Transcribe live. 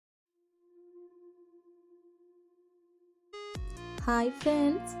Hi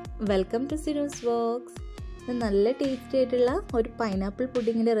friends, welcome to Sinu's vlogs. ഇത് നല്ല tasty ആയിട്ടുള്ള ഒരു പൈനാപ്പിൾ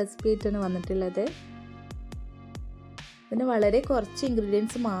പുഡിങ്ങിൻ്റെ റെസിപ്പി ആയിട്ടാണ് വന്നിട്ടുള്ളത്. ഇതിന് വളരെ കുറച്ച്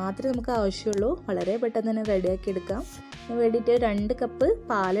ഇൻഗ്രീഡിയൻസ് മാത്രമേ നമുക്ക് ആവശ്യമുള്ളൂ. വളരെ പെട്ടെന്ന് തന്നെ റെഡിയാക്കി എടുക്കാം. അതിന് വേണ്ടിയിട്ട് 2 കപ്പ്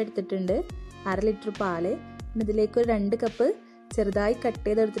പാലെടുത്തിട്ടുണ്ട്, 1/2 ലിറ്റർ പാല്. പിന്നെ ഇതിലേക്ക് ഒരു 2 കപ്പ് ചെറുതായി കട്ട്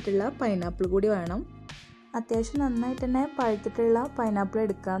ചെയ്തെടുത്തിട്ടുള്ള പൈനാപ്പിൾ കൂടി വേണം. അത്യാവശ്യം നന്നായിട്ട് തന്നെ പഴുത്തിട്ടുള്ള പൈനാപ്പിൾ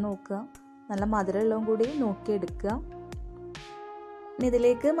എടുക്കാൻ നോക്കുക. നല്ല മധുരമുള്ളതും കൂടി നോക്കി എടുക്കുക. ഇനി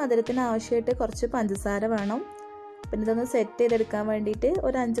ഇതിലേക്ക് മധുരത്തിന് ആവശ്യമായിട്ട് കുറച്ച് പഞ്ചസാര വേണം. പിന്നെ ഇതൊന്ന് സെറ്റ് ചെയ്തെടുക്കാൻ വേണ്ടിയിട്ട്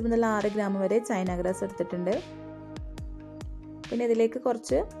ഒരു 5 മുതൽ 6 ഗ്രാം വരെ ചൈനാഗ്രാസ് എടുത്തിട്ടുണ്ട്. പിന്നെ ഇതിലേക്ക്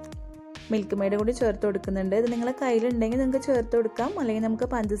കുറച്ച് മിൽക്ക് മെയ്ഡ് കൂടി ചേർത്ത് കൊടുക്കുന്നുണ്ട്. ഇത് നിങ്ങളുടെ കയ്യിലുണ്ടെങ്കിൽ നിങ്ങൾക്ക് ചേർത്ത് കൊടുക്കാം, അല്ലെങ്കിൽ നമുക്ക്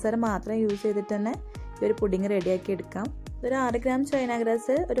പഞ്ചസാര മാത്രം യൂസ് ചെയ്തിട്ട് തന്നെ ഈ ഒരു പുഡിങ് റെഡിയാക്കി എടുക്കാം. ഒരു 6 ഗ്രാം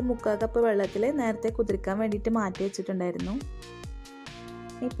ചൈനാഗ്രാസ് ഒരു 3/4 കപ്പ് വെള്ളത്തിൽ നേരത്തെ കുതിർക്കാൻ വേണ്ടിയിട്ട് മാറ്റി വെച്ചിട്ടുണ്ടായിരുന്നു.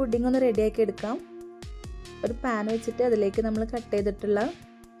 ഈ പുഡിങ് ഒന്ന് റെഡിയാക്കി എടുക്കാം. ഒരു പാൻ വെച്ചിട്ട് അതിലേക്ക് നമ്മൾ കട്ട് ചെയ്തിട്ടുള്ള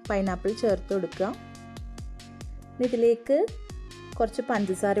പൈനാപ്പിൾ ചേർത്ത് കൊടുക്കുക. ഇതിലേക്ക് കുറച്ച്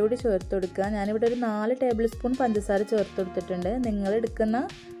പഞ്ചസാര കൂടി ചേർത്ത് കൊടുക്കുക. ഞാനിവിടെ ഒരു 4 ടേബിൾ സ്പൂൺ പഞ്ചസാര ചേർത്ത് കൊടുത്തിട്ടുണ്ട്. നിങ്ങൾ എടുക്കുന്ന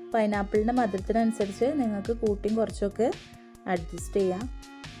പൈനാപ്പിളിൻ്റെ മധുരത്തിനനുസരിച്ച് നിങ്ങൾക്ക് കൂട്ടിയും കുറച്ചൊക്കെ അഡ്ജസ്റ്റ് ചെയ്യാം.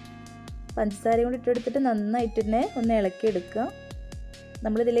 പഞ്ചസാരയും കൂടി ഇട്ടെടുത്തിട്ട് നന്നായിട്ട് തന്നെ ഒന്ന് ഇളക്കി എടുക്കുക.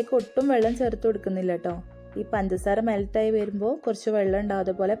 നമ്മളിതിലേക്ക് ഒട്ടും വെള്ളം ചേർത്ത് കൊടുക്കുന്നില്ല കേട്ടോ. ഈ പഞ്ചസാര മെൽറ്റായി വരുമ്പോൾ കുറച്ച് വെള്ളം ഉണ്ടാവും.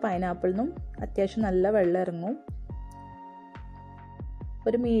 അതുപോലെ പൈനാപ്പിളിൽ നിന്നും അത്യാവശ്യം നല്ല വെള്ളം ഇറങ്ങും.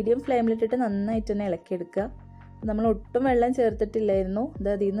 ഒരു മീഡിയം ഫ്ലെയിമിലിട്ടിട്ട് നന്നായിട്ട് തന്നെ ഇളക്കിയെടുക്കുക. നമ്മൾ ഒട്ടും വെള്ളം ചേർത്തിട്ടില്ലായിരുന്നു.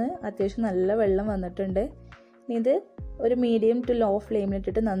 അതിൽ നിന്ന് അത്യാവശ്യം നല്ല വെള്ളം വന്നിട്ടുണ്ട്. ഇനി ഇത് ഒരു മീഡിയം ടു ലോ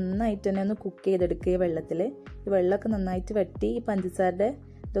ഫ്ലെയിമിലിട്ടിട്ട് നന്നായിട്ട് തന്നെ ഒന്ന് കുക്ക് ചെയ്തെടുക്കുക. ഈ വെള്ളത്തിൽ ഈ വെള്ളമൊക്കെ നന്നായിട്ട് വറ്റി ഈ പഞ്ചസാരയുടെ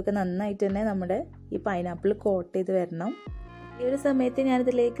ഇതൊക്കെ നന്നായിട്ട് തന്നെ നമ്മുടെ ഈ പൈനാപ്പിൾ കോട്ട് ചെയ്ത് വരണം. ഈ ഒരു സമയത്ത്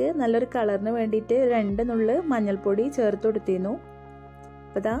ഞാനിതിലേക്ക് നല്ലൊരു കളറിന് വേണ്ടിയിട്ട് 2 നുള്ള് മഞ്ഞൾപ്പൊടി ചേർത്ത് കൊടുത്തിരുന്നു.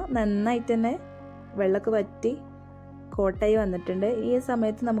 അപ്പോൾ ഇതാ നന്നായിട്ട് തന്നെ വെള്ളമൊക്കെ വറ്റി കോട്ടായി വന്നിട്ടുണ്ട്. ഈ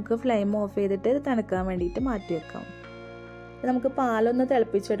സമയത്ത് നമുക്ക് ഫ്ലെയിം ഓഫ് ചെയ്തിട്ട് തണുക്കാൻ വേണ്ടിയിട്ട് മാറ്റി വെക്കാം. നമുക്ക് പാലൊന്ന്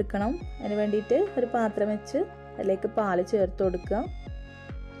തിളപ്പിച്ചെടുക്കണം. അതിന് വേണ്ടിയിട്ട് ഒരു പാത്രം വെച്ച് അതിലേക്ക് പാല് ചേർത്ത് കൊടുക്കുക.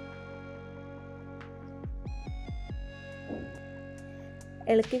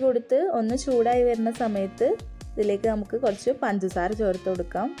 ഇളക്കി കൊടുത്ത് ഒന്ന് ചൂടായി വരുന്ന സമയത്ത് ഇതിലേക്ക് നമുക്ക് കുറച്ച് പഞ്ചസാര ചേർത്ത്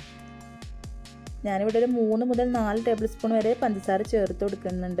കൊടുക്കാം. ഞാനിവിടെ ഒരു 3 മുതൽ 4 ടേബിൾ സ്പൂൺ വരെ പഞ്ചസാര ചേർത്ത്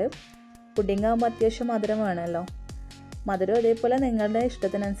കൊടുക്കുന്നുണ്ട്. പുഡിംഗ് ആകുമ്പോൾ അത്യാവശ്യം മധുരം വേണമല്ലോ. മധുരം അതേപോലെ നിങ്ങളുടെ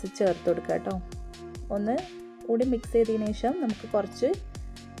ഇഷ്ടത്തിനനുസരിച്ച് ചേർത്ത് കൊടുക്കുക കേട്ടോ. ഒന്ന് കൂടി മിക്സ് ചെയ്തതിന് ശേഷം നമുക്ക് കുറച്ച്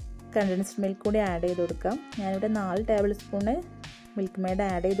കണ്ടൻസ്ഡ് മിൽക്ക് കൂടി ആഡ് ചെയ്ത് കൊടുക്കാം. ഞാനിവിടെ 4 table spoon milk made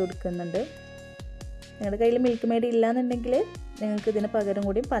add ചെയ്ത് കൊടുക്കുന്നുണ്ട്. നിങ്ങളുടെ കയ്യിൽ മിൽക്ക് മെയ്ഡ് ഇല്ലയെന്നുണ്ടെങ്കിൽ നിങ്ങൾക്ക് ഇതിന് പകരം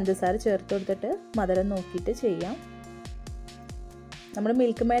കൂടി പഞ്ചസാര ചേർത്ത് കൊടുത്തിട്ട് മധുരം നോക്കിയിട്ട് ചെയ്യാം. നമ്മൾ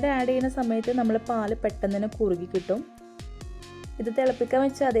മിൽക്ക് മെയ്ഡ് ആഡ് ചെയ്യുന്ന സമയത്ത് നമ്മൾ പാല് പെട്ടെന്ന് തന്നെ കുറുകി കിട്ടും. ഇത് തിളപ്പിക്കാൻ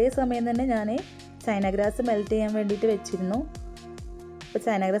വെച്ച അതേ സമയം തന്നെ ഞാൻ ചൈനാഗ്രാസ് മെൽറ്റ് ചെയ്യാൻ വേണ്ടിയിട്ട് വെച്ചിരുന്നു. അപ്പോൾ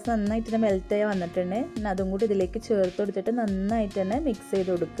ചൈനാഗ്രാസ് നന്നായിട്ട് തന്നെ മെൽറ്റായി വന്നിട്ടുണ്ട്. പിന്നെ അതും കൂടി ഇതിലേക്ക് ചേർത്ത് കൊടുത്തിട്ട് നന്നായിട്ട് തന്നെ മിക്സ്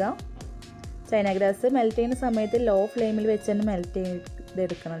ചെയ്ത് കൊടുക്കുക. ചൈനാഗ്രാസ് മെൽറ്റ് ചെയ്യുന്ന സമയത്ത് ലോ ഫ്ലെയിമിൽ വെച്ച് തന്നെ മെൽറ്റ്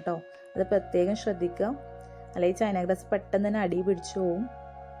ചെയ്തെടുക്കണം കേട്ടോ. അത് പ്രത്യേകം ശ്രദ്ധിക്കുക, അല്ലെങ്കിൽ ചൈനാഗ്രാസ് പെട്ടെന്ന് തന്നെ അടി പിടിച്ചു പോവും.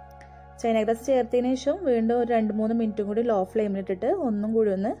 ചൈനാഗ്രാസ് ചേർത്തതിന് ശേഷം വീണ്ടും ഒരു 2-3 മിനിറ്റും കൂടി ലോ ഫ്ലെയിമിലിട്ടിട്ട് ഒന്നും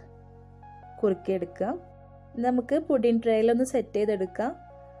കൂടി ഒന്ന് കുറുക്കിയെടുക്കുക. നമുക്ക് പുഡിംഗ് ട്രേയിലൊന്ന് സെറ്റ് ചെയ്തെടുക്കാം.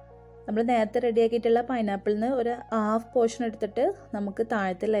 നമ്മൾ നേരത്തെ റെഡിയാക്കിയിട്ടുള്ള പൈനാപ്പിളിൽ നിന്ന് ഒരു 1/2 പോർഷൻ എടുത്തിട്ട് നമുക്ക്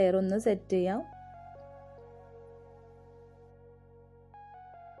താഴത്തെ ലെയർ ഒന്ന് സെറ്റ് ചെയ്യാം.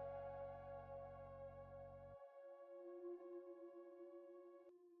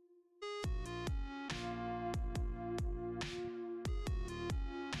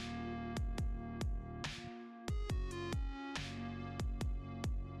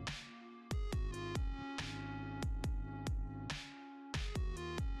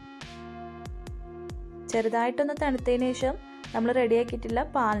 ചെറുതായിട്ടൊന്ന് തണുത്തതിന് ശേഷം നമ്മൾ റെഡിയാക്കിയിട്ടുള്ള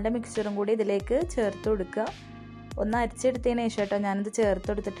പാലിൻ്റെ മിക്സ്ചറും കൂടി ഇതിലേക്ക് ചേർത്ത് കൊടുക്കുക. ഒന്ന് അരിച്ചെടുത്തതിന് ശേഷം കേട്ടോ ഞാനിത് ചേർത്ത്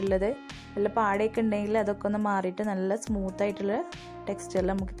കൊടുത്തിട്ടുള്ളത്. നല്ല പാടയൊക്കെ ഉണ്ടെങ്കിൽ അതൊക്കെ ഒന്ന് മാറിയിട്ട് നല്ല സ്മൂത്തായിട്ടുള്ള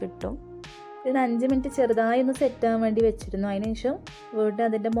ടെക്സ്ചറിൽ നമുക്ക് കിട്ടും. ഇത് 5 മിനിറ്റ് ചെറുതായി ഒന്ന് സെറ്റ് ആകാൻ വേണ്ടി വെച്ചിരുന്നു. അതിന് ശേഷം വീണ്ടും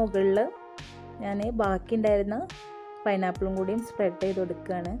അതിൻ്റെ മുകളിൽ ഞാൻ ബാക്കി ഉണ്ടായിരുന്ന പൈനാപ്പിളും കൂടിയും സ്പ്രെഡ് ചെയ്ത്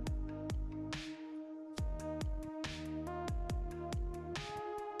കൊടുക്കുകയാണ്.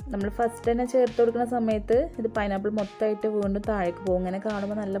 നമ്മൾ ഫസ്റ്റ് തന്നെ ചേർത്ത് കൊടുക്കുന്ന സമയത്ത് ഇത് പൈനാപ്പിൾ മൊത്തമായിട്ട് വീണ്ടും താഴേക്ക് പോകും. ഇങ്ങനെ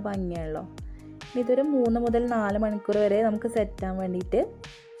കാണുമ്പോൾ നല്ല ഭംഗിയാണല്ലോ. ഇതൊരു 3 മുതൽ 4 മണിക്കൂർ വരെ നമുക്ക് സെറ്റ് ആകാൻ വേണ്ടിയിട്ട്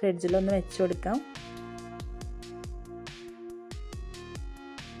ഫ്രിഡ്ജിലൊന്ന് വെച്ച് കൊടുക്കാം.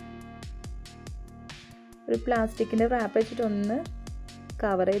 ഒരു പ്ലാസ്റ്റിക്കിൻ്റെ റാപ്പ് വെച്ചിട്ട് ഒന്ന്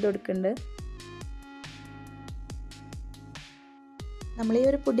കവർ ചെയ്ത് കൊടുക്കുന്നുണ്ട്. നമ്മൾ ഈ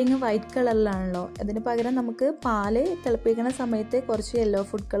ഒരു പുഡിങ് വൈറ്റ് കളറിലാണല്ലോ, അതിന് പകരം നമുക്ക് പാല് തിളപ്പിക്കുന്ന സമയത്ത് കുറച്ച് യെല്ലോ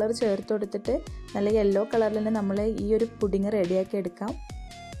ഫുഡ് കളർ ചേർത്ത് കൊടുത്തിട്ട് നല്ല യെല്ലോ കളറിൽ തന്നെ നമ്മൾ ഈ ഒരു പുഡിങ് റെഡിയാക്കി എടുക്കാം.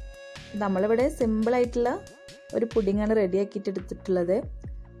 നമ്മളിവിടെ സിമ്പിളായിട്ടുള്ള ഒരു പുഡിങ്ങാണ് റെഡിയാക്കിയിട്ട് എടുത്തിട്ടുള്ളത്.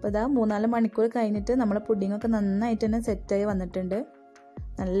 അപ്പോൾ ഇതാ 3-4 മണിക്കൂർ കഴിഞ്ഞിട്ട് നമ്മളെ പുഡിങ്ങൊക്കെ നന്നായിട്ട് തന്നെ സെറ്റായി വന്നിട്ടുണ്ട്.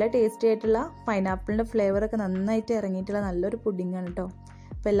 നല്ല ടേസ്റ്റി ആയിട്ടുള്ള പൈനാപ്പിളിൻ്റെ ഫ്ലേവറൊക്കെ നന്നായിട്ട് ഇറങ്ങിയിട്ടുള്ള നല്ലൊരു പുഡിങ്ങാണ് കേട്ടോ.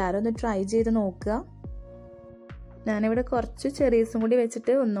 അപ്പോൾ എല്ലാവരും ഒന്ന് ട്രൈ ചെയ്ത് നോക്കുക. ഞാനിവിടെ കുറച്ച് ചെറീസും കൂടി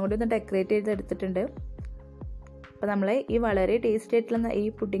വെച്ചിട്ട് ഒന്നുകൂടി ഒന്ന് ഡെക്കറേറ്റ് ചെയ്തെടുത്തിട്ടുണ്ട്. അപ്പോൾ നമ്മളെ ഈ വളരെ ടേസ്റ്റി ആയിട്ടുള്ള ഈ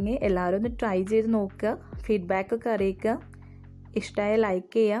പുഡിങ് എല്ലാവരും ഒന്ന് ട്രൈ ചെയ്ത് നോക്കുക. ഫീഡ്ബാക്കൊക്കെ അറിയിക്കുക. ഇഷ്ടമായ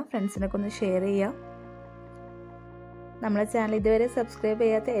ലൈക്ക് ചെയ്യുക, ഫ്രണ്ട്സിനൊക്കെ ഒന്ന് ഷെയർ ചെയ്യുക. നമ്മളെ ചാനൽ ഇതുവരെ സബ്സ്ക്രൈബ്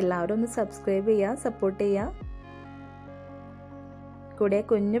ചെയ്യാത്ത എല്ലാവരും ഒന്ന് സബ്സ്ക്രൈബ് ചെയ്യുക, സപ്പോർട്ട് ചെയ്യുക. കൂടെ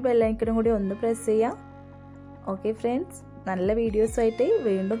കുഞ്ഞു ബെല്ലൈക്കണും കൂടി ഒന്ന് പ്രസ് ചെയ്യുക. ഓക്കെ ഫ്രണ്ട്സ്, നല്ല വീഡിയോസായിട്ട്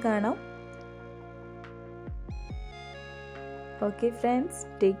വീണ്ടും കാണാം. Okay friends,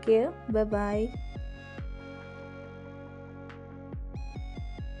 take care, bye bye.